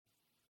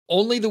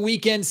Only the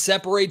weekend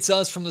separates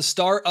us from the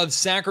start of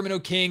Sacramento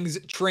Kings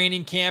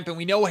training camp, and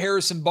we know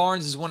Harrison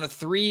Barnes is one of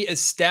three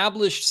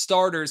established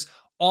starters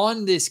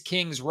on this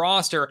Kings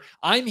roster.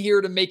 I'm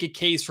here to make a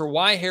case for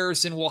why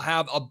Harrison will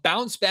have a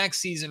bounce back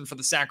season for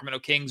the Sacramento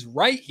Kings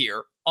right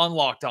here on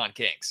Locked On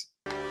Kings.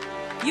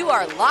 You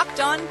are Locked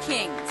On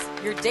Kings,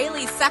 your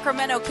daily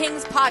Sacramento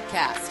Kings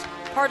podcast,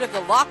 part of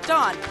the Locked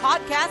On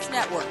Podcast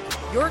Network,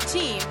 your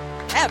team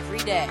every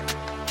day.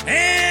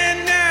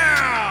 And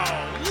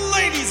now,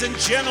 ladies and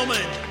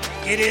gentlemen,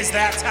 it is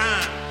that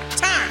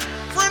time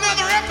for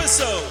another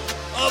episode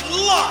of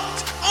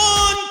Locked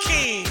On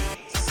Kings.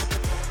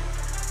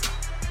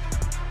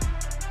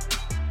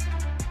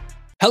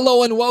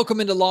 Hello and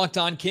welcome into Locked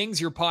On Kings,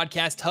 your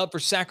podcast hub for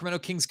Sacramento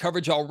Kings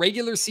coverage all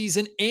regular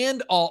season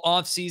and all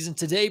off season.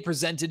 Today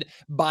presented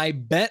by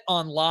Bet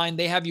Online.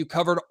 They have you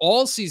covered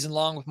all season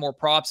long with more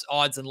props,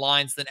 odds, and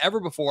lines than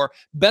ever before.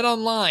 Bet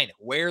Online,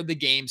 where the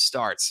game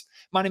starts.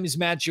 My name is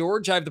Matt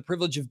George. I have the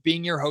privilege of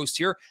being your host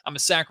here. I'm a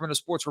Sacramento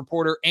sports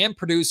reporter and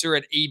producer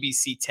at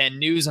ABC 10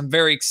 News. I'm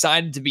very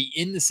excited to be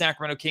in the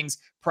Sacramento Kings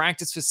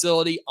practice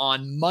facility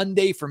on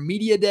Monday for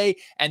Media Day,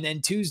 and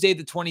then Tuesday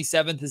the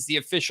 27th is the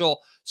official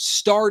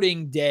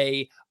starting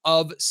day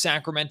of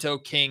Sacramento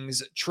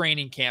Kings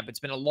training camp. It's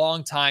been a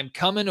long time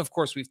coming. Of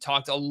course, we've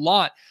talked a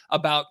lot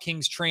about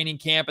Kings training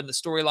camp and the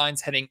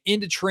storylines heading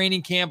into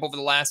training camp over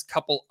the last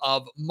couple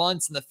of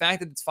months, and the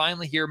fact that it's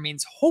finally here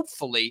means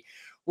hopefully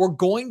we're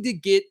going to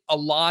get a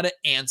lot of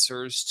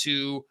answers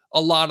to a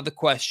lot of the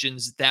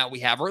questions that we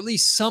have, or at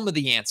least some of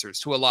the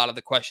answers to a lot of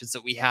the questions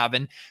that we have.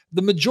 And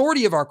the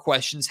majority of our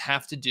questions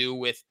have to do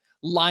with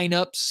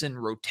lineups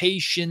and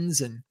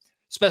rotations, and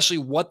especially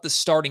what the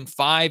starting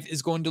five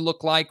is going to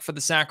look like for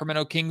the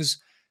Sacramento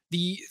Kings.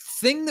 The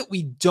thing that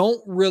we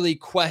don't really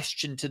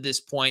question to this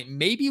point,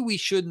 maybe we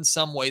should in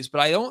some ways,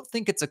 but I don't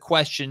think it's a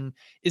question,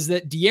 is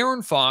that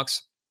De'Aaron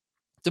Fox,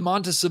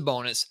 Domantas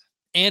Sabonis,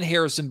 and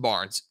Harrison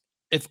Barnes,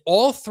 if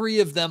all three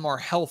of them are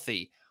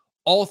healthy,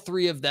 all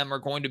three of them are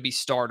going to be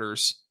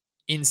starters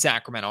in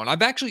Sacramento. And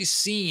I've actually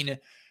seen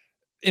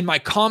in my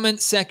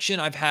comment section,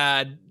 I've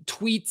had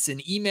tweets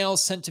and emails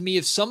sent to me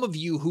of some of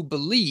you who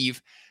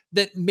believe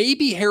that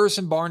maybe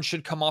Harrison Barnes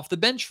should come off the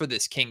bench for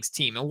this Kings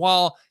team. And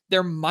while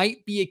there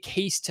might be a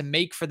case to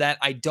make for that,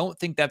 I don't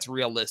think that's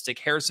realistic.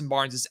 Harrison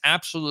Barnes is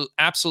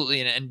absolutely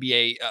an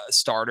NBA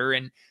starter.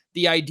 And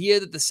the idea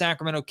that the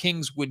Sacramento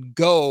Kings would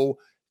go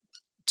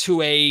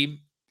to a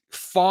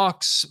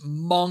Fox,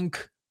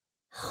 Monk,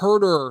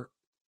 Huerter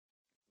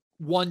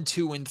 1,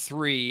 2, and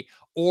 3,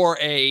 or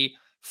a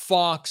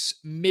Fox,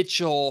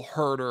 Mitchell,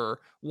 Huerter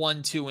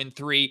 1, 2, and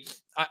 3.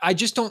 I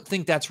just don't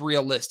think that's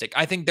realistic.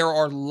 I think there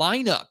are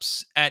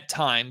lineups at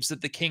times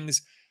that the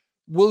Kings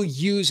will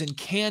use and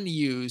can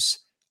use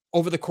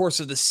over the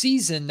course of the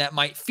season that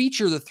might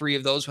feature the three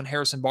of those when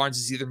Harrison Barnes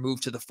is either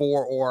moved to the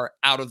 4 or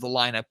out of the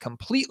lineup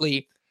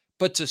completely.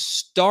 But to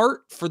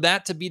start, for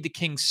that to be the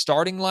Kings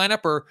starting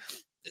lineup, or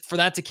for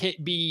that to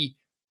be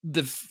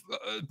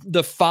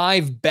the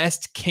five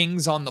best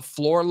Kings on the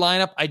floor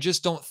lineup, I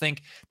just don't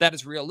think that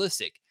is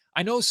realistic.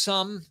 I know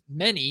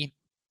many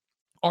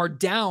are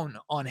down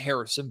on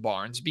Harrison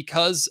Barnes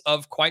because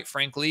of, quite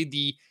frankly,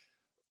 the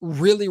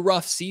really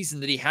rough season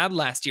that he had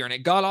last year. And it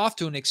got off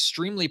to an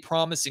extremely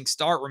promising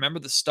start. Remember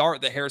the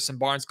start that Harrison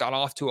Barnes got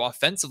off to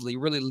offensively,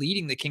 really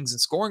leading the Kings in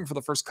scoring for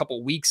the first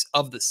couple weeks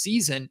of the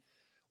season.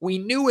 We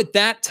knew at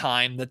that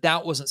time that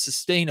that wasn't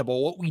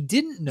sustainable. What we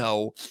didn't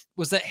know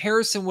was that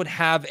Harrison would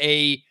have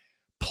a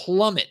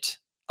plummet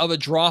of a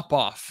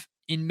drop-off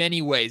in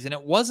many ways. And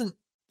it wasn't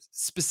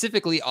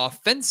specifically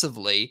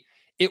offensively,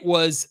 it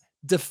was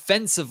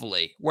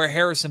defensively, where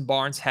Harrison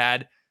Barnes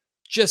had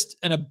just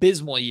an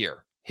abysmal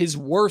year. His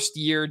worst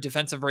year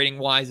defensive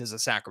rating-wise as a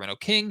Sacramento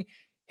King,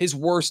 his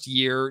worst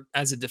year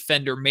as a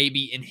defender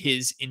maybe in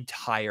his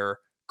entire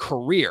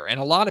career.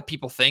 And a lot of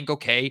people think,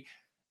 okay,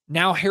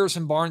 now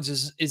Harrison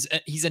Barnes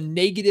he's a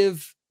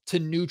negative to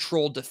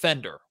neutral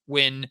defender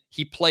when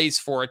he plays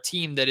for a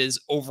team that is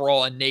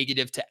overall a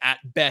negative to at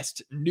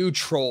best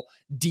neutral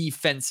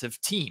defensive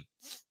team.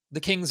 The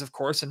Kings, of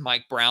course, and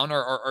Mike Brown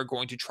are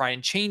going to try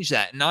and change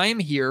that. And I am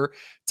here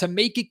to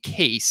make a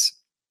case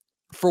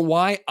for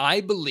why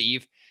I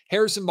believe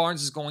Harrison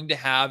Barnes is going to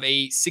have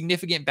a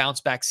significant bounce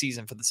back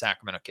season for the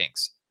Sacramento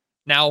Kings.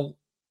 Now,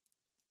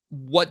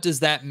 what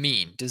does that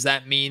mean? Does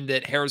that mean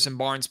that Harrison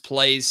Barnes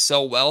plays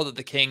so well that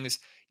the Kings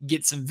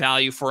get some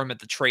value for him at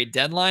the trade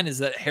deadline? Is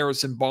that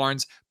Harrison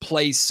Barnes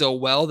plays so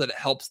well that it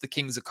helps the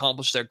Kings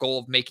accomplish their goal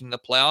of making the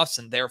playoffs,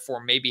 and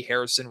therefore maybe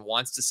Harrison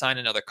wants to sign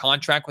another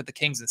contract with the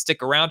Kings and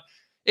stick around?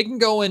 It can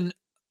go in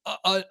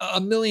a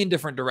million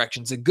different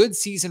directions. A good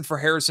season for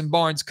Harrison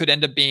Barnes could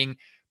end up being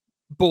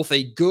both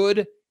a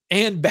good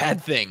and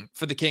bad thing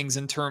for the Kings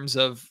in terms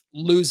of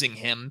losing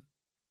him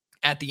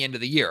at the end of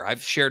the year.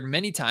 I've shared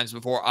many times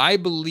before, I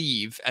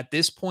believe at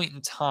this point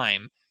in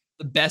time,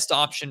 the best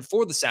option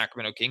for the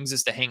Sacramento Kings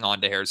is to hang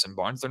on to Harrison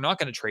Barnes. They're not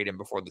going to trade him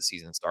before the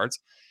season starts,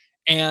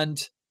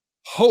 and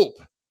hope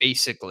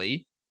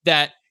basically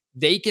that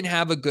they can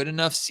have a good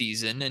enough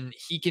season and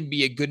he can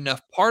be a good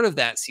enough part of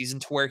that season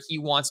to where he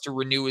wants to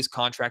renew his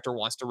contract or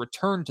wants to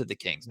return to the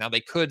Kings. Now,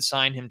 they could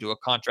sign him to a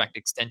contract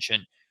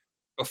extension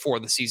before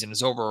the season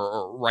is over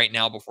or right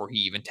now before he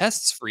even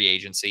tests free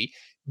agency.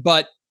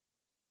 But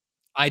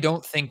I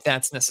don't think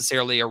that's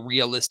necessarily a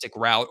realistic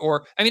route.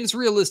 Or, I mean, it's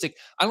realistic.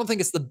 I don't think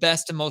it's the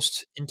best and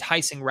most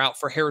enticing route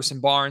for Harrison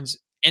Barnes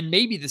and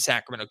maybe the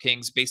Sacramento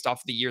Kings based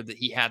off the year that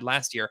he had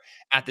last year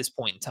at this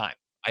point in time.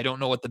 I don't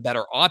know what the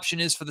better option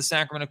is for the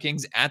Sacramento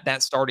Kings at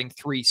that starting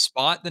 3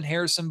 spot than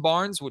Harrison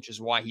Barnes, which is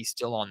why he's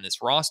still on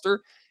this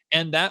roster.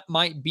 And that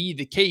might be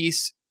the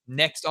case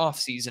next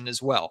offseason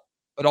as well.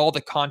 But all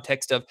the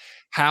context of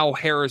how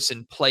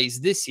Harrison plays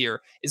this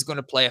year is going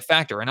to play a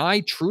factor. And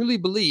I truly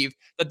believe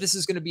that this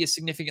is going to be a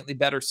significantly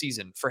better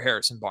season for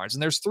Harrison Barnes.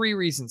 And there's 3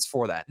 reasons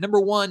for that. Number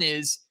 1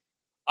 is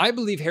I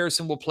believe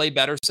Harrison will play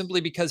better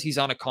simply because he's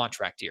on a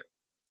contract year.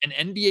 And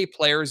NBA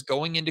players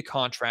going into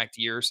contract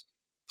years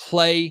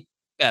play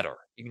better.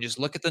 You can just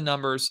look at the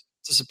numbers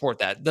to support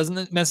that.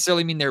 Doesn't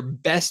necessarily mean their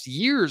best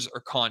years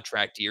are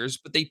contract years,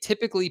 but they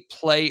typically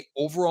play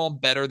overall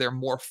better. They're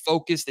more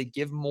focused. They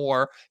give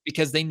more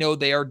because they know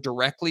they are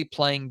directly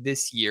playing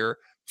this year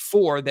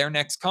for their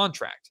next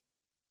contract.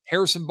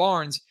 Harrison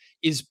Barnes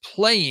is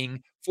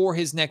playing for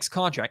his next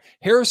contract.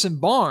 Harrison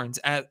Barnes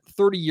at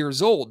 30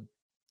 years old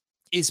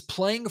is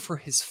playing for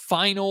his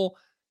final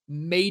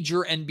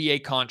major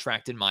NBA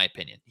contract, in my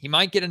opinion. He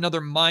might get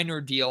another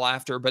minor deal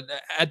after, but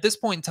at this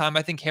point in time,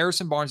 I think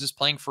Harrison Barnes is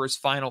playing for his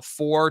final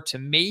 4 to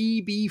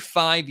maybe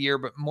 5 year,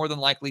 but more than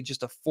likely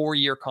just a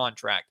 4-year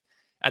contract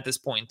at this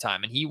point in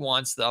time. And he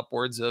wants the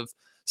upwards of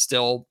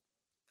still,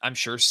 I'm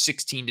sure,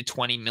 $16 to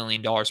 $20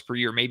 million per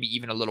year, maybe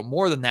even a little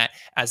more than that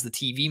as the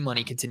TV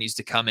money continues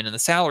to come in and the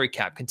salary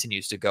cap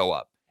continues to go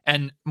up.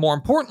 And more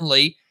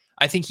importantly,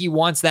 I think he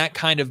wants that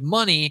kind of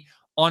money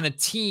on a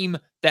team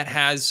that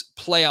has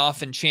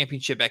playoff and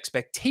championship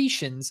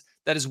expectations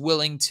that is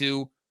willing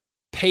to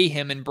pay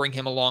him and bring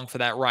him along for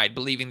that ride,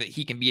 believing that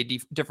he can be a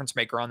difference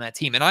maker on that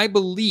team. And I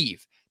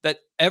believe that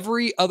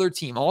every other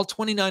team, all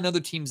 29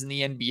 other teams in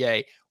the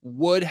NBA,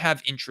 would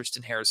have interest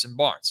in Harrison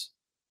Barnes.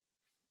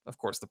 Of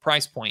course, the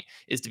price point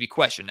is to be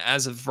questioned.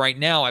 As of right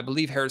now, I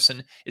believe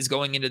Harrison is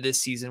going into this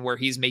season where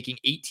he's making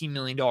 $18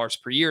 million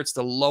per year. It's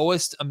the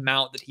lowest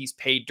amount that he's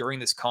paid during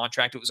this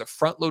contract. It was a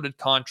front-loaded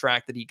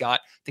contract that he got.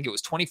 I think it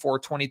was 24,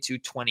 22,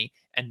 20,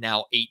 and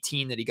now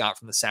 18 that he got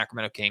from the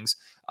Sacramento Kings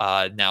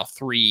now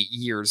 3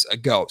 years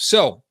ago.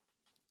 So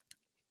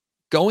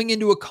going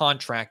into a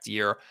contract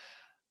year,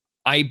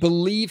 I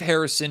believe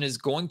Harrison is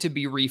going to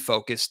be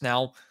refocused.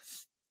 Now,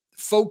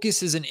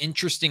 focus is an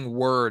interesting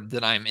word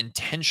that I'm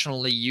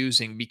intentionally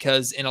using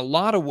because in a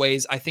lot of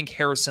ways, I think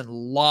Harrison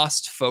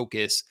lost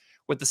focus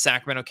with the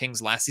Sacramento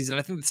Kings last season.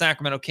 I think the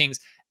Sacramento Kings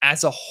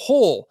as a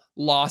whole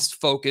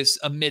lost focus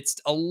amidst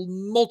a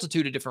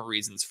multitude of different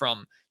reasons,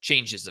 from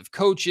changes of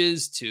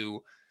coaches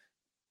to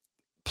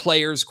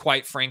players,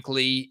 quite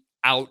frankly,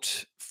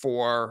 out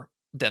for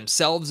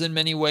themselves in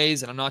many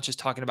ways. And I'm not just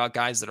talking about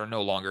guys that are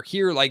no longer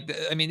here.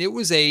 It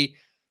was a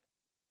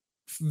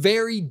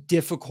very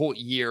difficult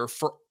year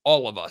for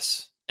all of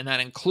us. And that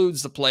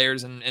includes the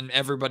players and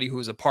everybody who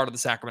was a part of the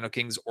Sacramento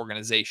Kings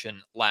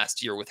organization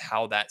last year with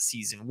how that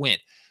season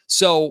went.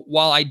 So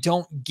while I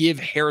don't give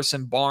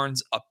Harrison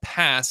Barnes a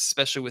pass,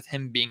 especially with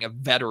him being a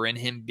veteran,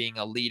 him being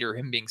a leader,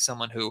 him being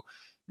someone who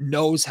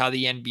knows how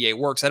the NBA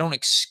works, I don't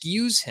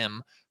excuse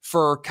him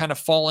for kind of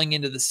falling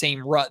into the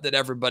same rut that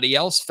everybody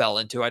else fell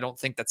into. I don't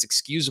think that's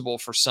excusable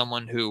for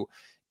someone who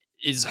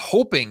is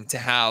hoping to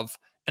have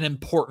an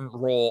important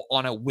role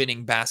on a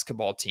winning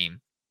basketball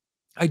team.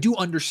 I do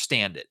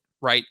understand it,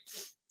 right?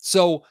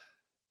 So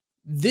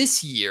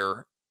this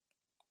year,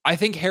 I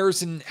think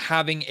Harrison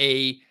having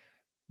a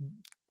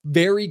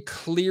very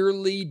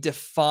clearly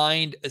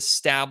defined,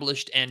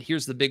 established, and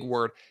here's the big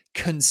word,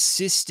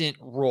 consistent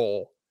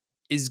role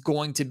is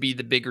going to be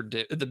the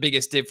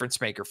biggest difference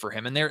maker for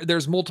him. And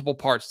there's multiple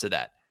parts to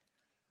that.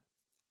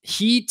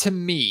 To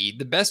me,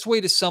 the best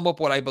way to sum up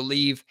what I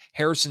believe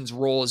Harrison's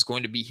role is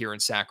going to be here in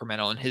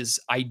Sacramento and his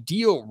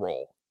ideal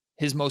role,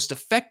 his most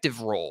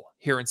effective role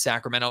here in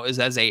Sacramento, is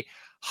as a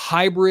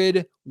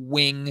hybrid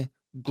wing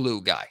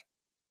glue guy.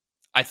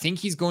 I think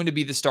he's going to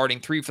be the starting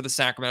 3 for the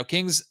Sacramento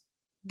Kings.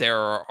 There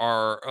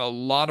are a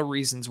lot of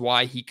reasons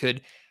why he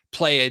could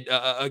play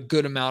a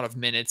good amount of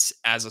minutes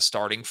as a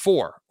starting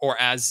 4 or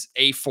as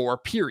a 4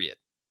 period.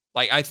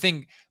 I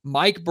think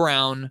Mike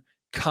Brown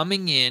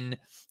coming in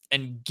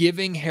and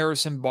giving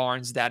Harrison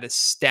Barnes that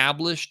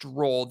established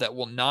role that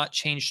will not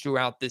change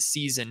throughout this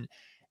season.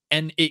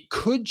 And it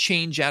could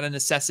change out of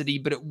necessity,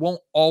 but it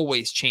won't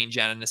always change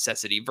out of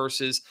necessity.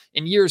 Versus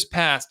in years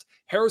past,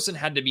 Harrison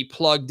had to be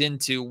plugged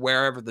into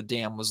wherever the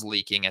dam was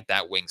leaking at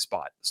that wing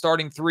spot.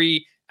 Starting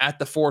 3 at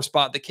the 4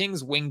 spot, the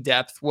Kings' wing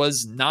depth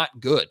was not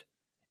good.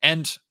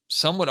 And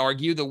some would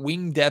argue the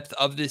wing depth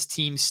of this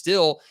team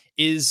still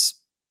is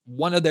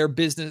one of their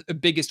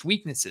biggest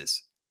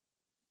weaknesses.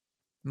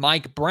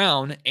 Mike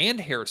Brown and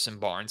Harrison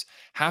Barnes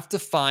have to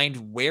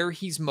find where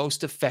he's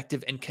most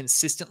effective and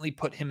consistently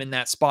put him in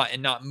that spot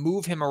and not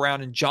move him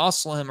around and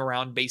jostle him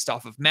around based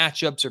off of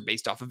matchups or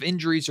based off of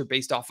injuries or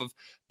based off of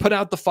put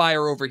out the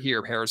fire over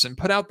here, Harrison,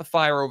 put out the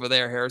fire over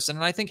there, Harrison.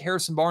 And I think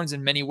Harrison Barnes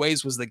in many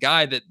ways was the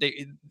guy that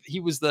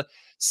he was the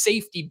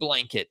safety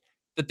blanket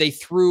that they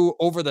threw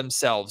over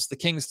themselves. The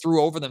Kings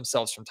threw over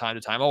themselves from time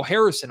to time. Oh,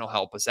 Harrison will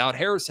help us out.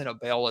 Harrison will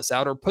bail us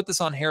out, or put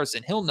this on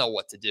Harrison. He'll know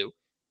what to do.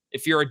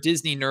 If you're a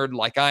Disney nerd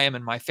like I am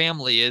and my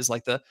family is,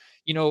 like the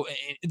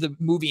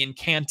movie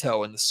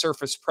Encanto and the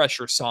surface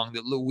pressure song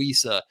that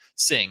Luisa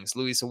sings,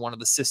 Luisa, one of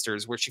the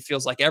sisters, where she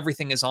feels like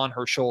everything is on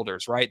her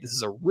shoulders, right? This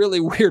is a really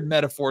weird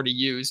metaphor to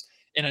use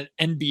in an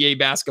NBA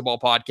basketball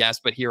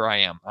podcast, but here I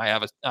am. I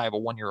have a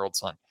 1-year-old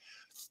son.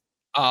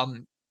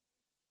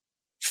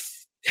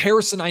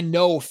 Harrison, I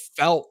know,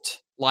 felt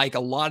like a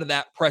lot of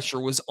that pressure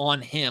was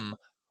on him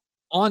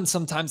on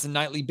sometimes a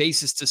nightly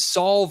basis to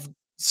solve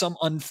some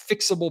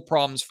unfixable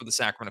problems for the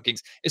Sacramento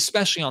Kings,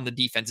 especially on the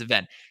defensive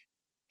end.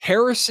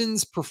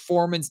 Harrison's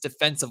performance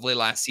defensively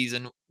last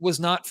season was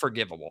not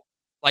forgivable.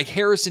 Like,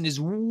 Harrison is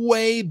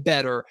way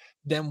better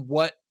than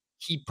what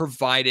he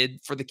provided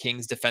for the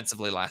Kings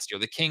defensively last year.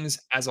 The Kings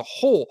as a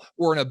whole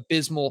were an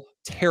abysmal,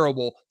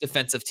 terrible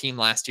defensive team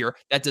last year.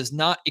 That does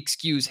not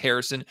excuse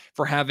Harrison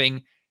for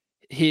having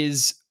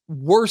his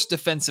worst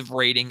defensive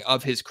rating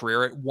of his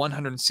career at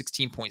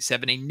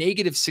 116.7, a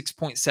negative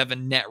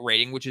 6.7 net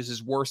rating, which is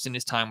his worst in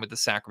his time with the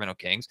Sacramento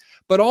Kings.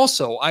 But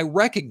also, I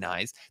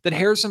recognize that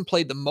Harrison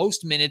played the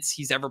most minutes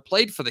he's ever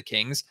played for the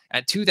Kings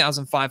at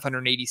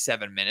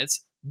 2,587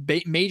 minutes,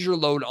 major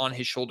load on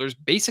his shoulders,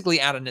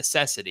 basically out of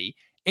necessity.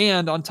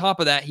 And on top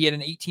of that, he had an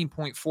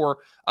 18.4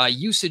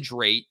 usage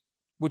rate,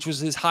 which was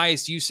his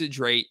highest usage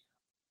rate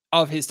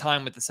of his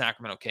time with the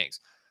Sacramento Kings.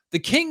 The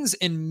Kings,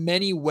 in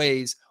many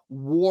ways,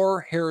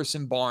 wore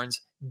Harrison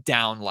Barnes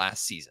down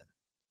last season.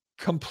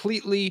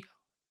 Completely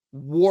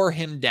wore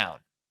him down.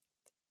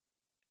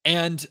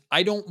 And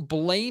I don't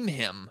blame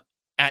him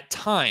at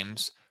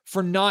times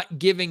for not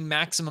giving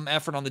maximum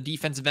effort on the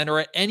defensive end or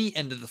at any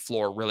end of the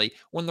floor, really,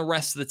 when the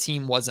rest of the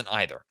team wasn't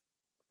either.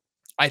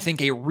 I think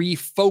a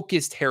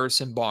refocused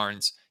Harrison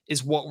Barnes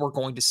is what we're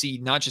going to see,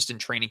 not just in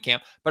training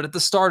camp, but at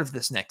the start of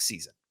this next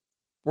season.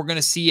 We're going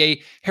to see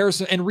a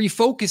Harrison, and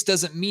refocus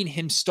doesn't mean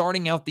him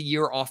starting out the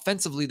year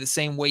offensively the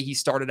same way he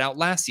started out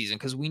last season,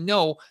 because we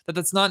know that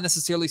that's not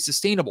necessarily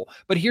sustainable.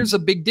 But here's a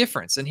big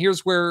difference, and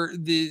here's where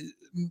the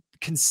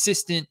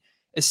consistent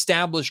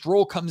established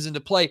role comes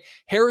into play.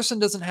 Harrison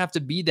doesn't have to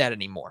be that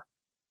anymore.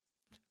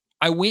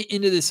 I went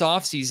into this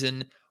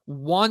offseason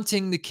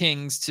wanting the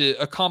Kings to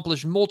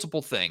accomplish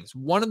multiple things.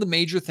 One of the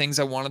major things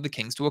I wanted the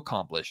Kings to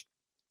accomplish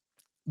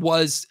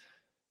was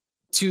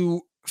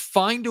to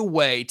find a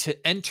way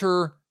to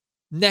enter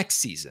next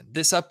season,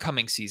 this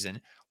upcoming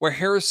season, where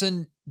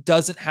Harrison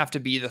doesn't have to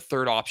be the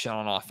third option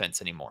on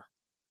offense anymore.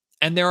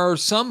 And there are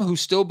some who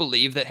still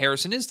believe that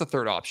Harrison is the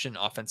third option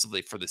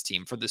offensively for this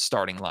team, for this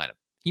starting lineup.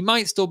 He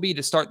might still be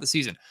to start the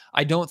season.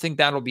 I don't think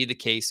that'll be the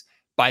case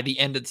by the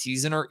end of the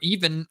season or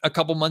even a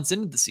couple months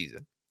into the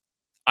season.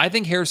 I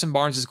think Harrison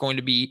Barnes is going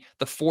to be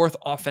the fourth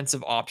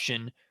offensive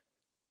option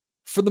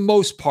for the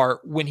most part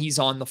when he's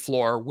on the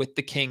floor with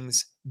the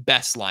Kings'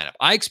 best lineup.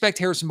 I expect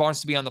Harrison Barnes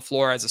to be on the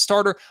floor as a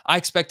starter. I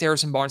expect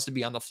Harrison Barnes to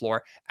be on the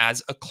floor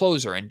as a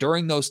closer. And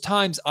during those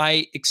times,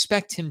 I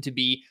expect him to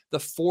be the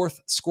fourth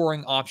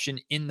scoring option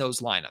in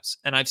those lineups.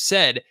 And I've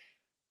said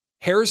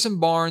Harrison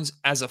Barnes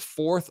as a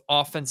fourth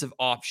offensive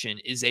option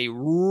is a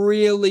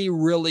really,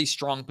 really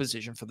strong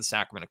position for the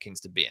Sacramento Kings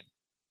to be in.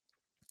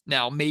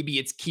 Now, maybe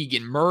it's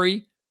Keegan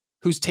Murray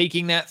who's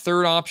taking that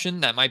third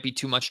option. That might be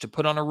too much to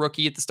put on a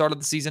rookie at the start of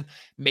the season.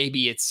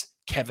 Maybe it's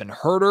Kevin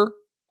Huerter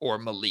or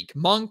Malik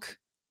Monk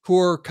who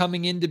are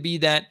coming in to be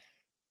that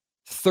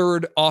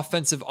third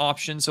offensive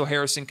option so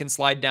Harrison can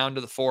slide down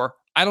to the four.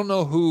 I don't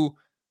know who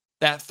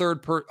that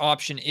third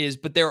option is,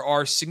 but there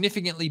are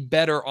significantly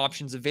better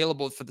options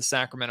available for the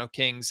Sacramento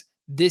Kings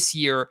this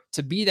year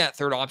to be that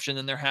third option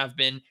than there have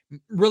been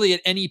really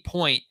at any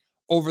point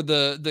over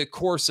the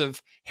course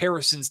of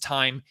Harrison's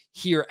time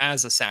here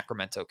as a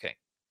Sacramento King.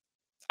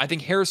 I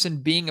think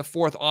Harrison being a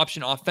fourth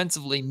option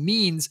offensively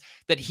means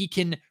that he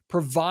can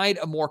provide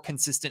a more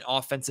consistent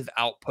offensive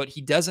output.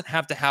 He doesn't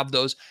have to have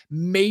those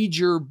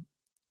major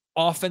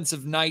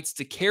offensive nights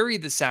to carry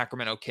the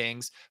Sacramento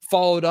Kings,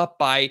 followed up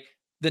by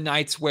the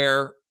nights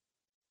where,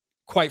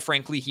 quite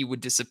frankly, he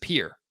would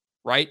disappear,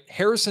 right?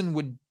 Harrison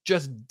would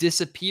just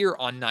disappear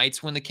on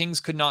nights when the Kings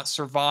could not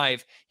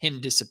survive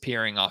him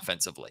disappearing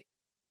offensively.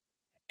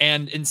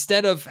 And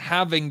instead of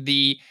having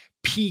the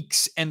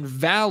peaks and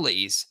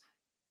valleys,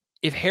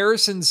 if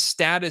Harrison's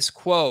status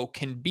quo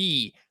can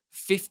be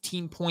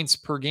 15 points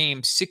per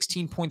game,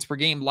 16 points per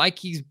game, like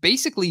he's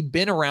basically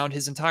been around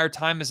his entire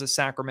time as a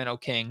Sacramento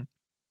King,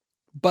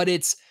 but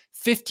it's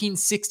 15,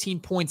 16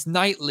 points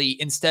nightly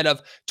instead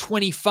of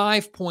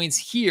 25 points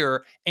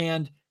here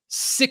and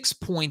 6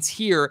 points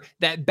here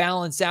that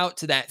balance out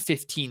to that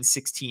 15,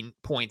 16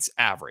 points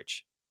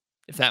average,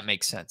 if that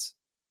makes sense.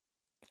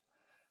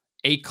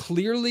 a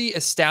clearly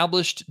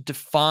established,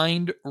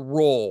 defined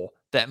role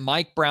that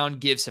Mike Brown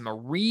gives him, a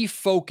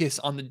refocus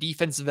on the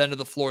defensive end of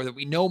the floor that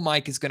we know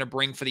Mike is going to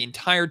bring for the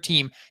entire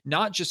team,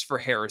 not just for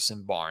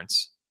Harrison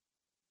Barnes.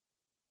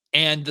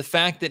 And the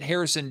fact that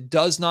Harrison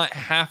does not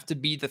have to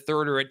be the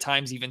third or at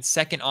times even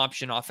second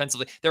option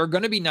offensively. There are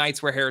going to be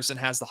nights where Harrison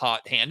has the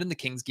hot hand and the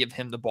Kings give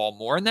him the ball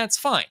more, and that's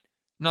fine.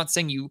 I'm not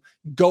saying you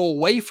go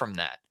away from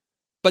that,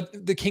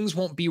 but the Kings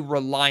won't be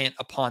reliant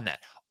upon that.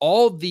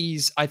 All of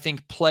these, I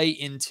think, play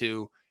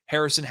into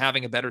Harrison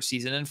having a better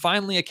season. And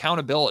finally,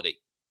 accountability.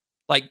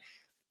 Like,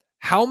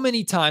 how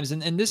many times,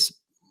 and this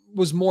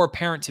was more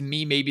apparent to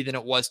me maybe than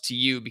it was to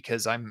you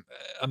because I'm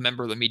a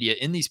member of the media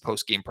in these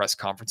post-game press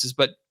conferences,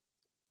 but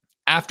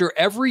after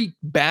every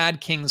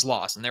bad Kings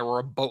loss, and there were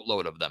a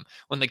boatload of them,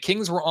 when the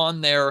Kings were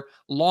on their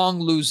long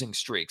losing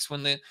streaks,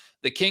 when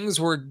the Kings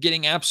were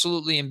getting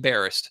absolutely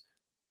embarrassed,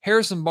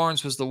 Harrison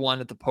Barnes was the one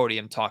at the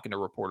podium talking to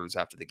reporters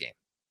after the game.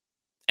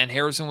 And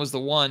Harrison was the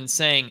one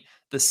saying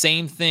the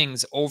same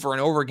things over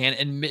and over again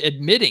and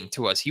admitting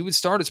to us. He would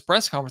start his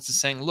press conferences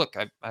saying, look,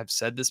 I've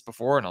said this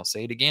before and I'll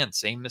say it again,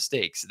 same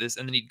mistakes. This,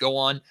 and then he'd go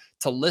on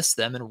to list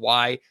them and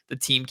why the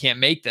team can't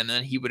make them. And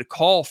then he would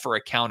call for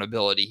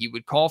accountability. He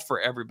would call for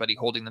everybody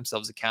holding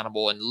themselves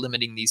accountable and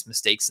limiting these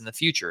mistakes in the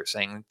future,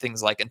 saying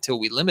things like, until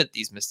we limit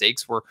these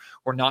mistakes, we're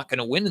not going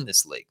to win in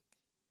this league.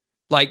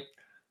 Like,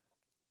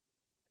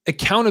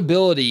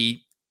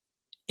 accountability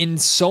in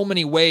so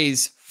many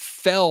ways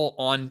fell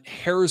on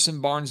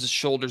Harrison Barnes'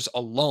 shoulders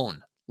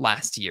alone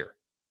last year.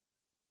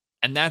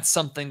 And that's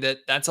something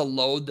that's a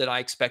load that I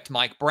expect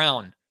Mike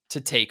Brown to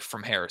take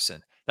from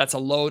Harrison. That's a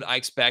load I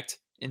expect,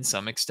 in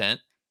some extent,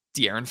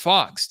 De'Aaron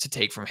Fox to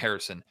take from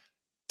Harrison,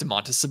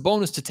 Domantas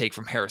Sabonis to take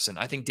from Harrison.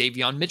 I think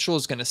Davion Mitchell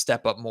is going to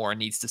step up more and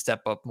needs to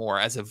step up more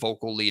as a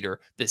vocal leader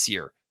this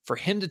year for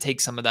him to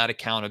take some of that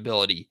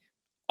accountability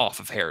off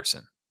of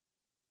Harrison.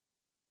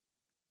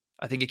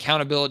 I think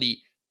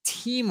accountability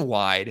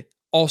team-wide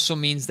also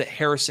means that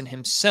Harrison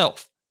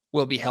himself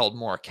will be held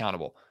more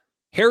accountable.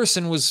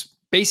 Harrison was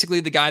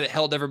basically the guy that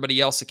held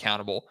everybody else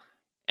accountable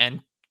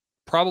and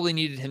probably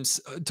needed him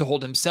to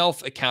hold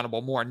himself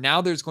accountable more. Now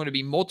there's going to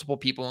be multiple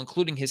people,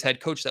 including his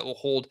head coach, that will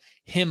hold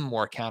him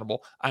more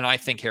accountable, and I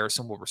think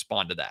Harrison will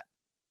respond to that.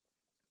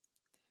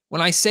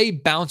 When I say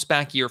bounce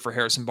back year for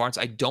Harrison Barnes,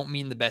 I don't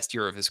mean the best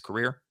year of his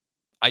career.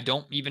 I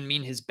don't even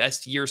mean his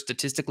best year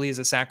statistically as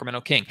a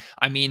Sacramento King.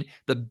 I mean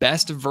the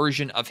best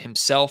version of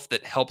himself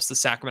that helps the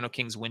Sacramento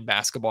Kings win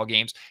basketball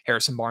games.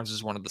 Harrison Barnes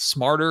is one of the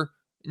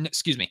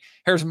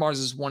Harrison Barnes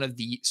is one of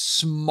the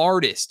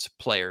smartest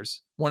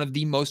players, one of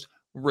the most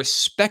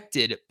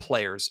respected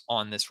players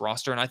on this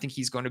roster. And I think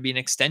he's going to be an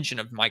extension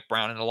of Mike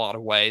Brown in a lot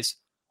of ways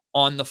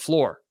on the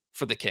floor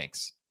for the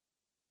Kings.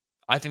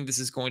 I think this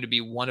is going to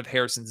be one of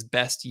Harrison's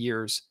best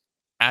years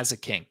as a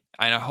King.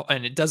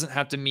 And it doesn't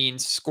have to mean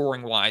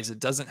scoring wise. It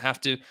doesn't have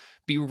to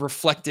be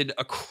reflected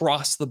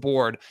across the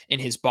board in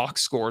his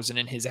box scores and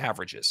in his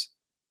averages.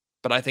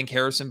 But I think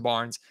Harrison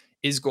Barnes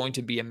is going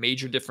to be a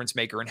major difference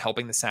maker in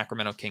helping the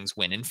Sacramento Kings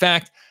win. In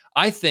fact,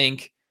 I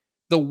think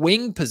the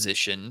wing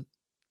position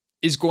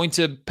is going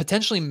to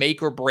potentially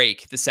make or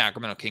break the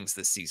Sacramento Kings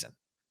this season.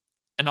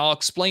 And I'll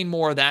explain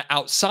more of that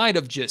outside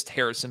of just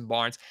Harrison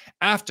Barnes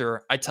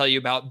after I tell you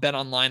about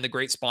BetOnline, the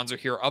great sponsor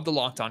here of the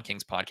Locked On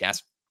Kings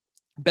podcast.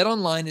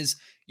 BetOnline is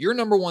your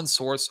number one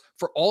source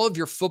for all of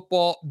your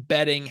football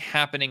betting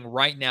happening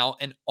right now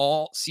and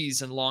all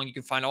season long. You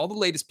can find all the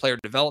latest player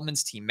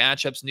developments, team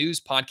matchups, news,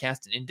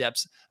 podcasts, and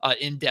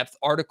in-depth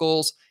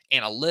articles,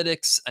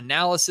 analytics,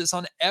 analysis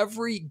on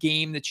every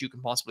game that you can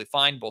possibly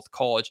find, both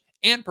college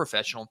and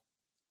professional.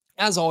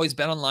 As always,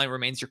 BetOnline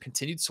remains your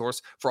continued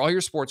source for all your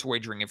sports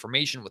wagering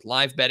information with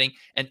live betting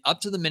and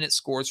up-to-the-minute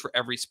scores for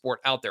every sport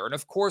out there. And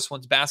of course,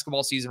 once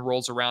basketball season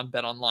rolls around,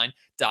 BetOnline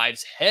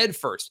dives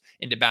headfirst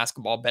into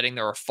basketball betting.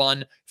 There are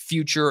fun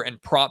future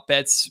and prop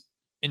bets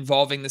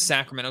involving the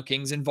Sacramento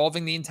Kings,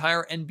 involving the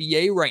entire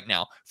NBA right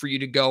now for you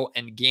to go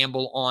and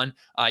gamble on.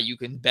 You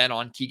can bet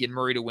on Keegan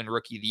Murray to win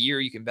Rookie of the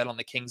Year. You can bet on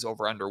the Kings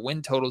over/under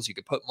win totals. You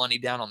could put money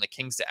down on the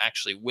Kings to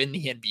actually win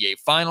the NBA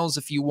Finals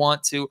if you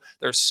want to.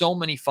 There's so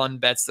many fun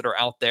bets that are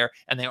out there,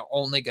 and they're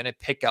only going to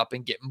pick up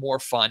and get more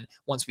fun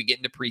once we get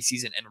into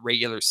preseason and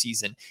regular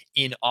season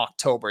in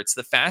October. It's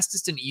the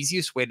fastest and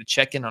easiest way to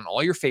check in on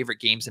all your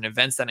favorite games and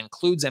events. That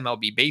includes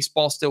MLB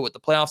baseball still with the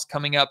playoffs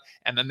coming up,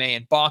 MMA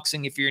and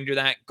boxing if you're into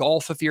that,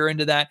 golf if you're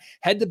into that.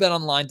 Head to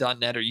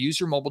betonline.net or use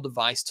your mobile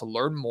device to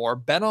learn more.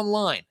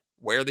 BetOnline,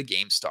 where the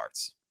game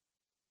starts.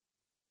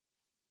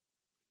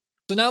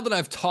 So now that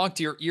I've talked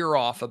your ear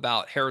off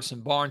about Harrison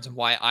Barnes and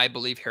why I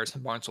believe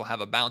Harrison Barnes will have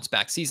a bounce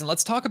back season,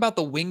 let's talk about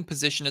the wing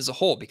position as a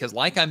whole, because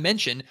like I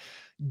mentioned,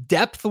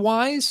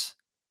 depth-wise,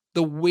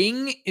 the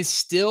wing is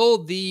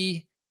still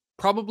the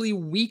probably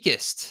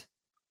weakest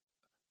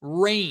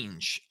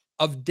range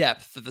of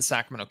depth that the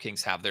Sacramento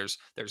Kings have. There's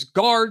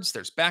guards,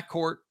 there's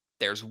backcourt,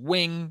 there's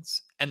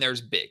wings, and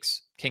there's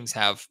bigs. Kings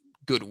have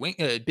good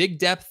big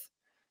depth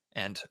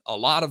and a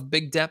lot of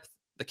big depth.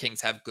 The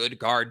Kings have good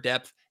guard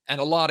depth and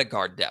a lot of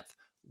guard depth.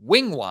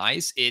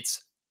 Wing-wise,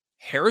 it's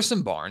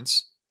Harrison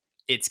Barnes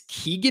it's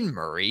Keegan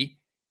Murray,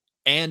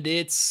 and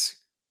it's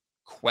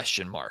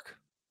question mark,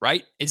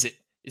 right? Is it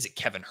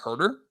Kevin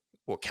Huerter?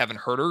 Will Kevin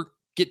Huerter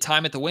get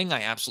time at the wing?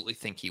 I absolutely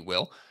think he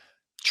will.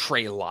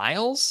 Trey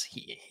Lyles,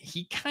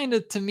 he kind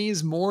of to me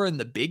is more in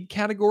the big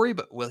category,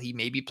 but will he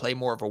maybe play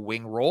more of a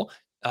wing role?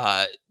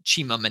 Chima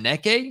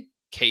Maneke,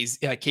 KZ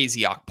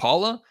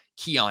Okpala,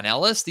 Keon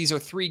Ellis. These are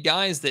three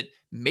guys that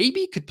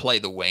maybe could play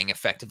the wing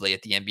effectively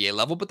at the NBA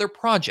level, but they're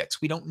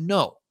projects. We don't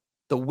know.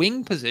 The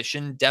wing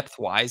position,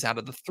 depth-wise, out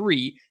of the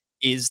three,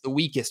 is the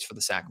weakest for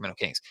the Sacramento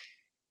Kings.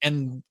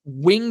 And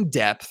wing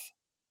depth,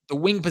 the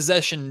wing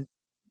possession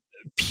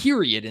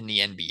period in the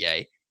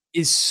NBA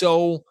is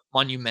so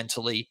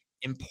monumentally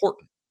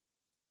important.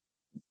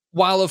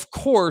 While, of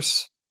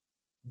course,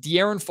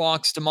 De'Aaron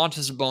Fox,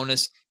 Domantas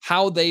Sabonis,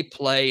 how they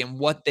play and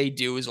what they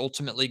do is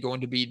ultimately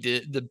going to be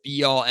the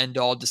be-all,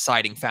 end-all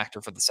deciding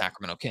factor for the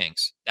Sacramento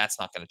Kings. That's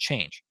not going to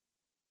change.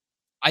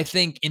 I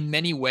think in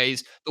many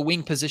ways, the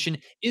wing position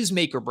is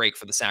make or break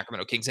for the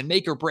Sacramento Kings, and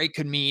make or break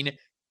could mean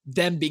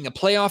them being a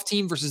playoff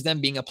team versus them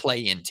being a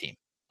play-in team.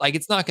 Like,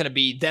 it's not going to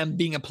be them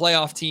being a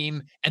playoff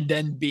team and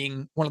then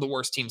being one of the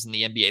worst teams in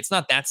the NBA. It's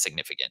not that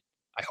significant,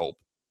 I hope,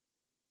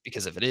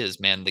 because if it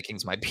is, man, the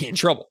Kings might be in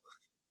trouble.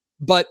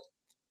 But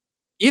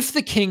if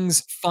the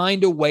Kings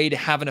find a way to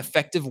have an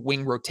effective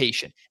wing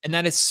rotation, and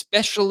that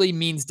especially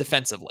means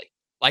defensively,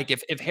 like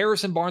if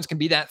Harrison Barnes can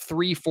be that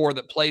 3-4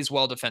 that plays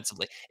well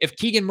defensively, if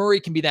Keegan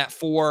Murray can be that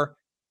 4,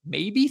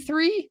 maybe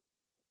 3,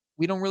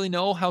 we don't really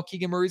know how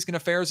Keegan Murray's going to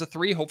fare as a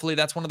 3. Hopefully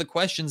that's one of the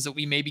questions that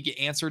we maybe get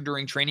answered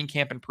during training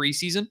camp and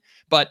preseason,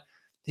 but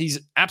he's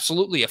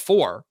absolutely a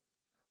 4.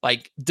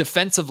 Like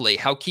defensively,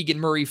 how Keegan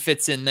Murray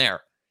fits in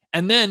there.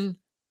 And then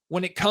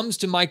when it comes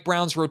to Mike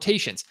Brown's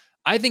rotations,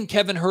 I think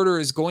Kevin Huerter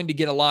is going to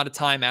get a lot of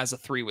time as a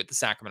 3 with the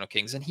Sacramento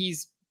Kings, and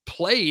he's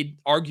played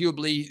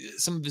arguably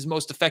some of his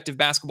most effective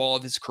basketball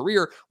of his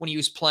career when he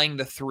was playing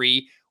the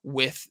 3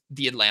 with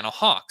the Atlanta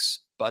Hawks.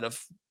 But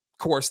of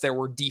course, there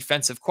were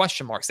defensive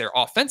question marks there.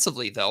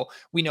 Offensively, though,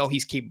 we know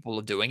he's capable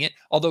of doing it.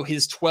 Although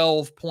his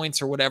 12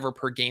 points or whatever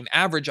per game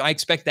average, I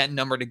expect that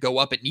number to go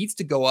up. It needs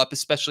to go up,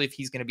 especially if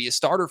he's going to be a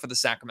starter for the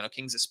Sacramento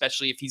Kings,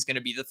 especially if he's going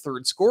to be the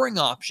third scoring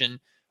option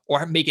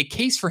or make a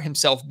case for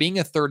himself being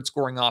a third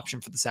scoring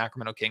option for the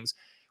Sacramento Kings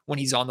when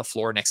he's on the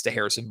floor next to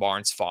Harrison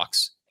Barnes,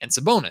 Fox, and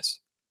Sabonis.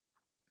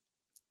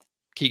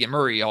 Keegan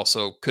Murray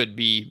also could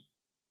be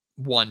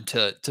one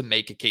to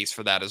make a case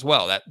for that as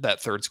well,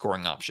 that third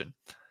scoring option.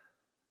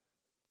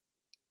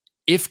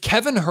 If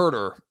Kevin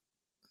Huerter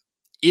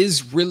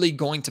is really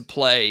going to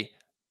play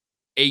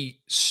a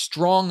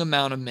strong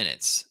amount of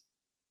minutes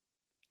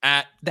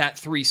at that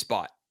 3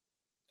 spot,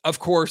 of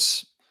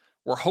course,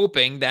 we're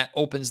hoping that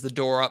opens the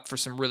door up for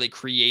some really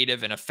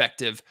creative and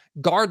effective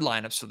guard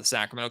lineups for the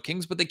Sacramento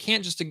Kings, but they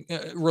can't just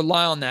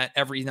rely on that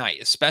every night,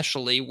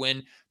 especially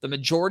when the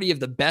majority of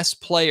the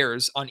best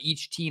players on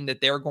each team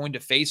that they're going to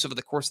face over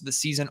the course of the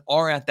season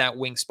are at that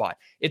wing spot.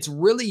 It's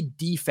really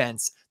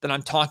defense that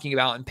I'm talking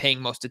about and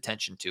paying most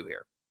attention to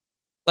here.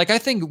 Like, I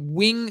think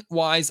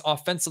wing-wise,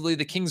 offensively,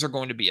 the Kings are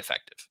going to be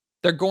effective.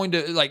 They're going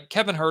to, like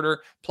Kevin Huerter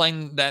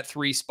playing that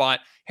 3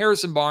 spot.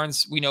 Harrison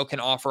Barnes, we know, can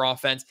offer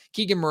offense.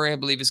 Keegan Murray, I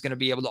believe, is going to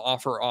be able to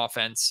offer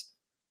offense.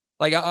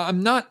 Like,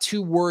 I'm not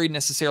too worried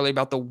necessarily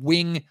about the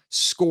wing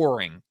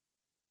scoring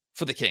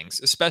for the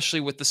Kings, especially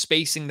with the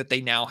spacing that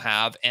they now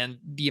have and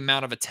the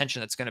amount of attention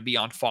that's going to be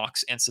on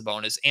Fox and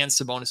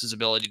Sabonis'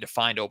 ability to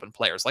find open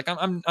players. Like,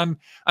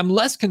 I'm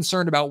less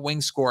concerned about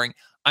wing scoring.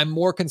 I'm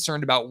more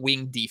concerned about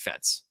wing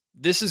defense.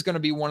 This is going to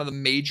be one of the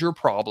major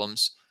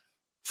problems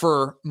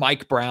for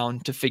Mike Brown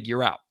to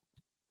figure out.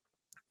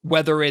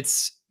 Whether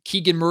it's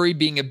Keegan Murray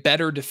being a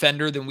better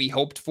defender than we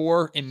hoped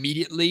for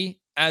immediately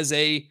as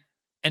a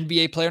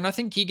NBA player, and I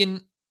think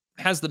Keegan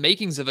has the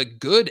makings of a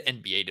good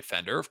NBA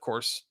defender. Of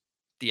course,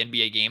 the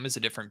NBA game is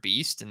a different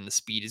beast, and the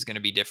speed is going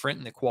to be different,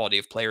 and the quality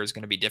of player is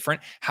going to be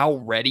different. How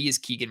ready is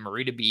Keegan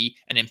Murray to be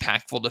an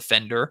impactful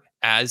defender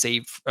as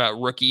a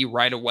rookie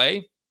right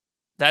away?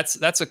 That's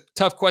a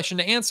tough question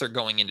to answer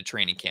going into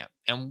training camp.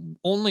 And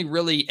only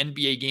really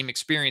NBA game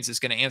experience is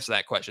going to answer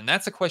that question.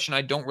 That's a question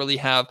I don't really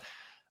have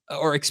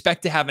or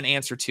expect to have an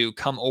answer to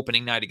come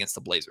opening night against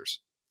the Blazers.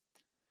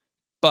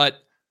 But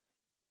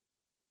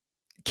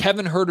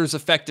Kevin Huerter's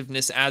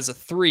effectiveness as a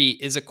 3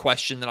 is a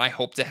question that I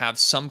hope to have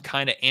some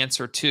kind of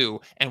answer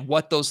to. And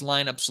what those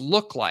lineups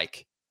look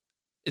like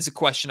is a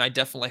question I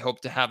definitely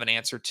hope to have an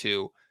answer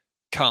to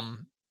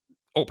come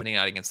opening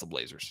night against the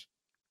Blazers.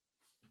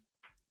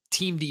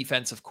 Team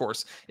defense, of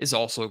course, is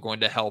also going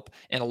to help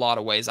in a lot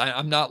of ways.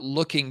 I'm not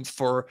looking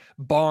for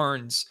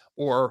Barnes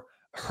or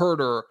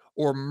Huerter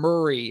or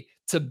Murray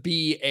to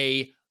be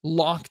a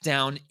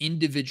lockdown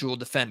individual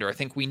defender. I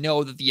think we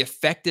know that the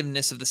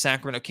effectiveness of the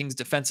Sacramento Kings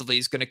defensively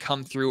is going to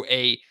come through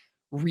a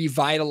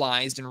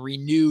revitalized and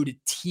renewed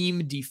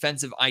team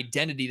defensive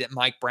identity that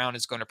Mike Brown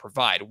is going to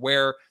provide,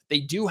 where they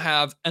do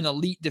have an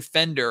elite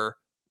defender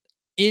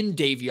in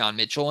Davion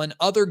Mitchell and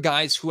other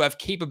guys who have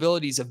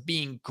capabilities of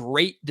being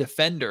great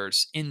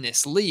defenders in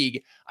this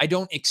league. I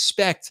don't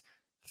expect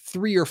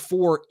 3 or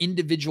 4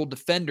 individual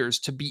defenders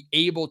to be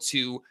able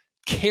to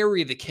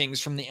carry the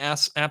Kings from the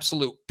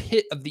absolute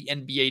pit of the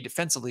NBA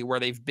defensively, where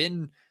they've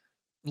been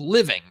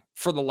living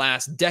for the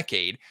last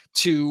decade,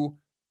 to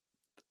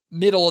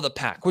middle of the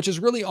pack, which is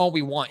really all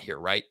we want here,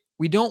 right?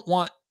 We don't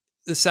want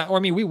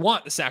we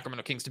want the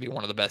Sacramento Kings to be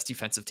one of the best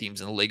defensive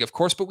teams in the league, of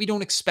course, but we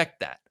don't expect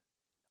that.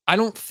 I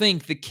don't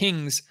think the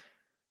Kings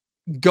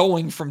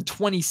going from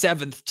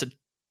 27th to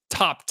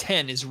top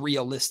 10 is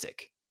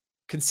realistic,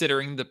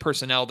 considering the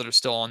personnel that are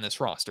still on this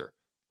roster.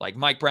 Like,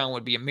 Mike Brown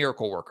would be a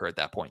miracle worker at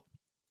that point.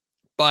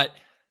 But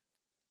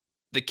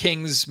the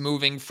Kings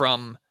moving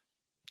from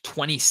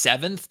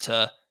 27th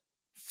to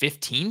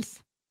 15th,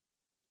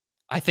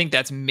 I think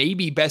that's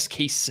maybe best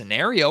case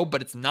scenario,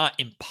 but it's not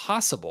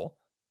impossible.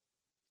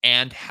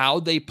 And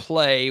how they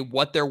play,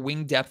 what their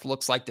wing depth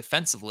looks like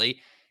defensively,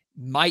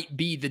 might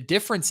be the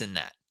difference in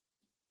that.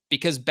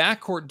 Because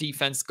backcourt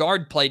defense,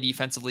 guard play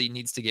defensively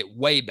needs to get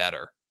way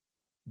better.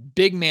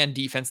 Big man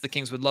defense, the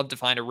Kings would love to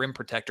find a rim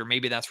protector.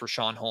 Maybe that's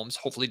Richaun Holmes.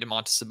 Hopefully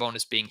Domantas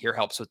Sabonis being here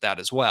helps with that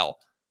as well.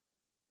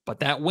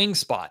 But that wing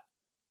spot,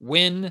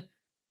 when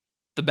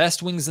the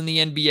best wings in the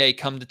NBA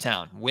come to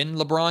town, when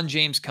LeBron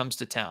James comes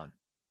to town,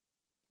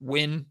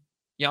 when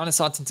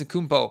Giannis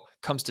Antetokounmpo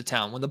comes to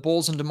town, when the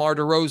Bulls and DeMar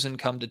DeRozan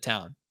come to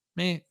town,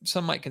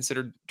 some might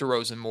consider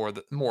DeRozan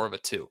more of a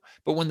 2.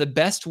 But when the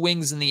best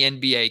wings in the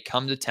NBA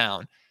come to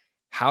town,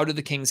 how do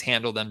the Kings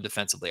handle them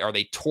defensively? Are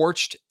they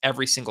torched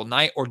every single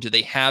night, or do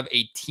they have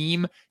a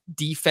team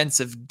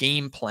defensive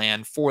game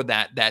plan for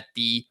that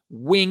the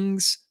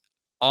wings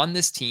on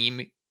this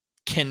team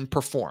can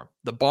perform?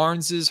 The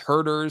Barneses,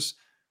 Huerters,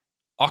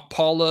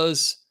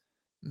 Okpalas,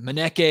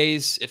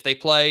 Monekes, if they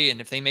play and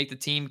if they make the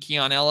team,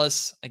 Keon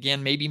Ellis,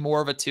 again, maybe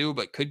more of a 2,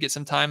 but could get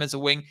some time as a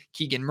wing.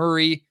 Keegan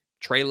Murray,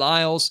 Trey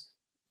Lyles,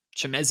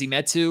 Chimezie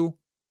Metu,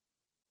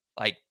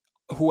 like,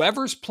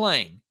 whoever's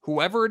playing,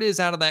 whoever it is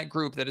out of that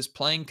group that is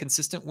playing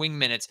consistent wing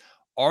minutes,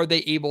 are they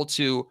able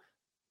to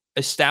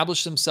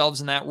establish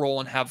themselves in that role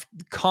and have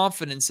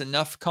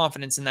enough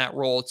confidence in that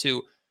role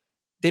to,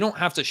 they don't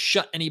have to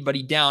shut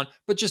anybody down,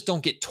 but just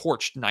don't get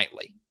torched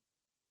nightly.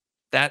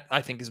 That,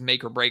 I think, is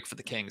make or break for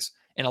the Kings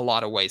in a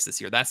lot of ways this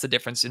year. That's the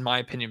difference, in my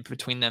opinion,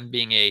 between them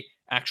being a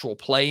actual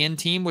play-in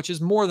team, which is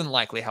more than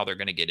likely how they're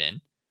going to get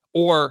in,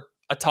 or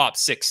a top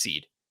 6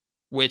 seed,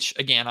 which,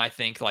 again, I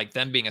think, like,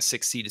 them being a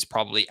 6 seed is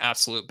probably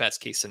absolute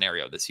best case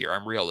scenario this year.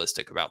 I'm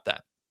realistic about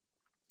that.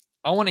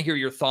 I want to hear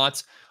your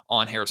thoughts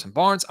on Harrison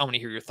Barnes. I want to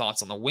hear your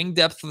thoughts on the wing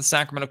depth for the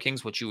Sacramento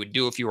Kings, what you would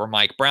do if you were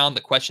Mike Brown,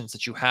 the questions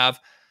that you have,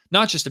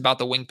 not just about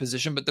the wing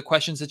position, but the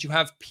questions that you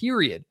have,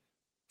 period,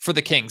 for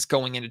the Kings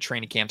going into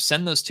training camp.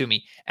 Send those to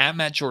me at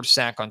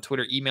MattGeorgeSack on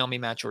Twitter. Email me,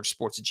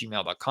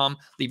 mattgeorgesports@gmail.com.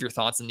 Leave your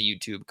thoughts in the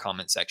YouTube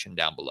comment section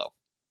down below.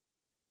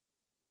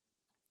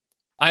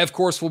 I, of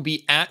course, will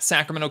be at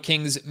Sacramento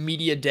Kings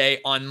Media Day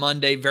on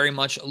Monday. Very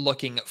much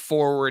looking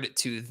forward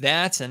to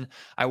that. And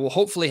I will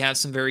hopefully have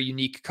some very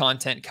unique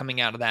content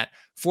coming out of that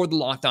for the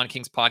Locked On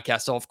Kings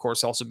podcast. I'll, of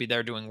course, also be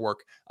there doing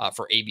work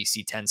for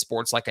ABC 10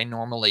 Sports like I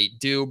normally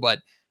do. But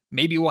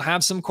maybe we'll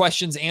have some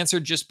questions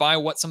answered just by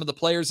what some of the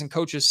players and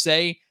coaches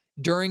say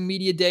during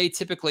Media Day.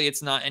 Typically,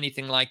 it's not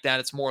anything like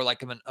that. It's more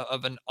like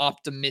of an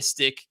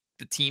optimistic,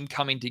 the team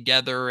coming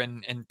together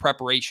and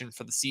preparation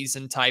for the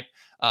season type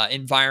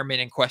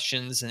environment and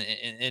questions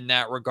in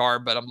that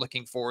regard. But I'm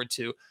looking forward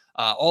to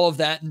all of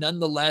that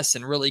nonetheless,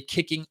 and really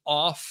kicking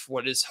off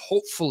what is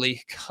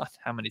hopefully, God,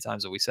 how many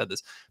times have we said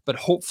this, but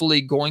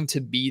hopefully going to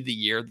be the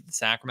year that the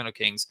Sacramento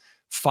Kings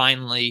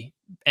finally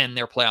end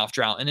their playoff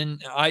drought. And then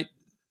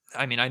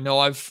I mean, I know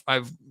I've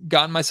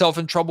gotten myself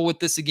in trouble with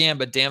this again,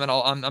 but damn it,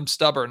 I'm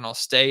stubborn and I'll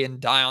stay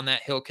and die on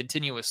that hill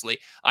continuously.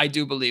 I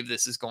do believe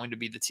this is going to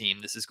be the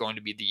team. This is going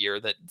to be the year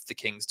that the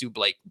Kings do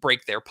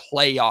break their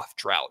playoff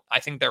drought. I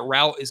think their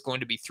route is going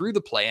to be through the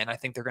play-in. I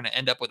think they're going to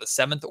end up with a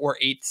 7th or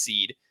 8th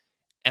seed,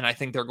 and I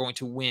think they're going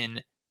to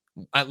win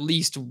at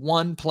least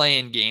one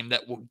play-in game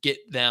that will get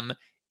them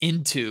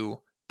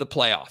into the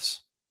playoffs.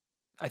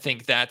 I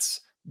think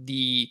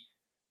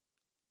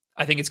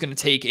it's going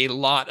to take a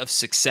lot of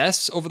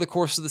success over the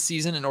course of the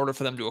season in order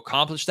for them to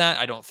accomplish that.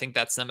 I don't think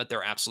that's them at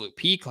their absolute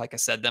peak. Like I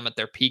said, them at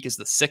their peak is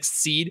the 6th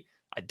seed.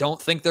 I don't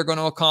think they're going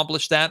to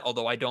accomplish that,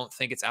 although I don't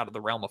think it's out of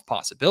the realm of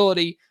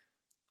possibility.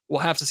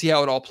 We'll have to see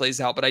how it all plays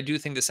out, but I do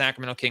think the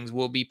Sacramento Kings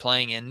will be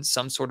playing in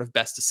some sort of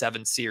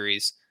best-of-7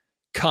 series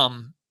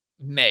come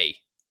May,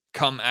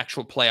 come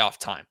actual playoff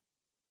time.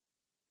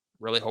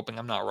 Really hoping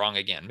I'm not wrong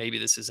again. Maybe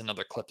this is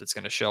another clip that's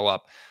going to show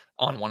up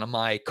on one of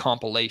my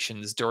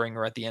compilations during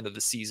or at the end of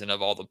the season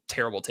of all the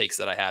terrible takes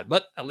that I had.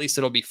 But at least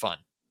it'll be fun,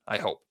 I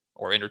hope,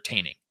 or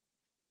entertaining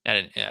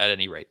at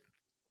any rate.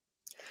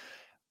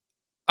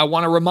 I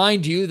want to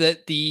remind you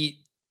that the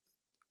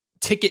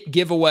ticket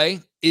giveaway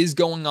is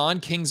going on.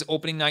 Kings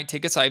opening night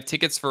tickets. I have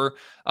tickets for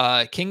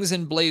Kings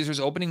and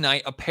Blazers opening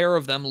night, a pair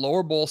of them.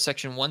 Lower Bowl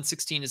section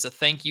 116 is a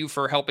thank you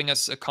for helping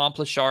us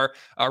accomplish our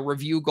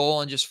review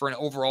goal and just for an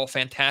overall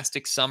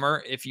fantastic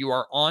summer. If you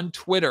are on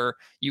Twitter,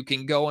 you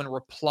can go and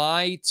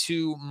reply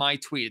to my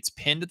tweet. It's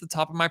pinned at the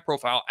top of my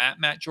profile at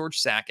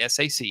MattGeorgeSack,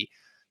 SAC.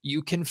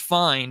 you can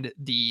find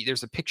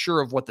there's a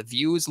picture of what the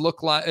view is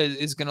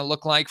going to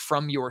look like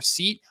from your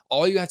seat.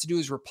 All you have to do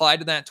is reply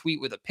to that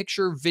tweet with a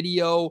picture,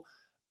 video,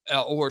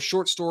 or a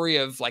short story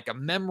of like a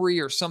memory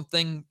or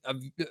something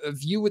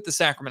of you with the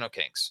Sacramento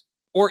Kings.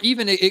 Or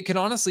even it could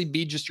honestly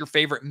be just your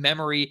favorite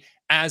memory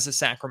as a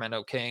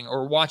Sacramento King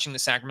or watching the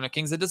Sacramento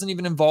Kings that doesn't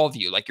even involve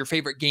you, like your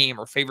favorite game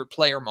or favorite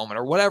player moment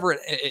or whatever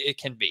it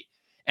can be.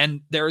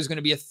 And there is going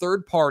to be a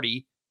third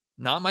party,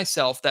 not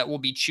myself, that will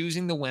be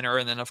choosing the winner.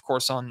 And then, of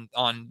course, on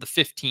the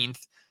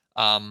 15th,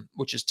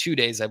 which is 2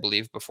 days, I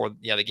believe, before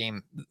the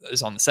game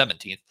is on the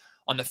 17th.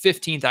 On the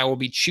 15th, I will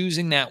be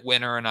choosing that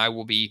winner, and I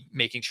will be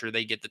making sure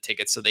they get the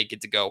tickets so they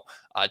get to go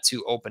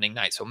to opening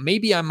night. So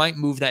maybe I might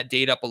move that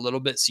date up a little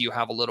bit so you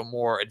have a little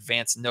more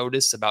advanced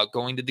notice about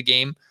going to the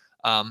game.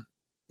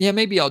 Yeah,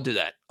 maybe I'll do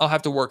that. I'll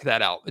have to work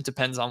that out. It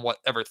depends on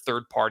whatever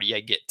third party I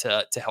get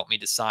to help me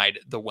decide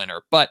the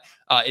winner. But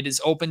it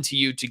is open to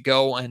you to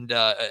go and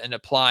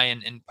apply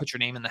and put your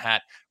name in the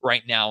hat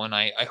right now. And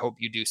I hope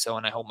you do so.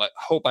 And I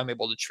hope I'm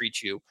able to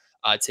treat you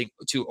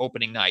to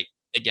opening night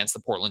against the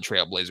Portland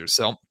Trail Blazers.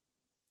 So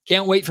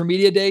can't wait for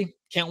media day.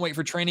 Can't wait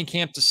for training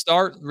camp to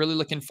start. Really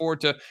looking forward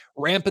to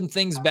ramping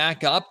things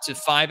back up to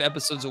 5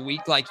 episodes a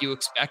week like you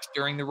expect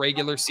during the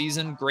regular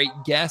season. Great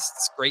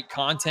guests, great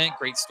content,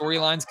 great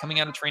storylines coming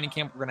out of training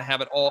camp. We're going to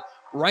have it all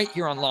right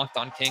here on Locked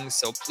On Kings.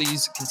 So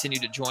please continue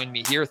to join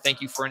me here.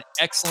 Thank you for an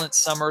excellent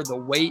summer. The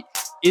wait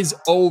is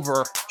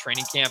over.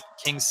 Training camp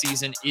Kings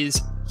season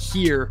is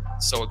here.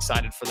 So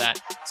excited for that.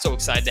 So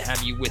excited to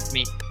have you with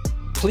me.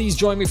 Please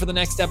join me for the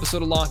next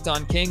episode of Locked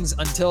On Kings.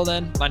 Until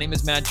then, my name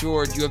is Matt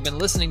George. You have been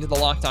listening to the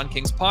Locked On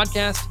Kings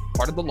podcast,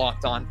 part of the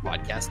Locked On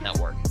Podcast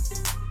Network.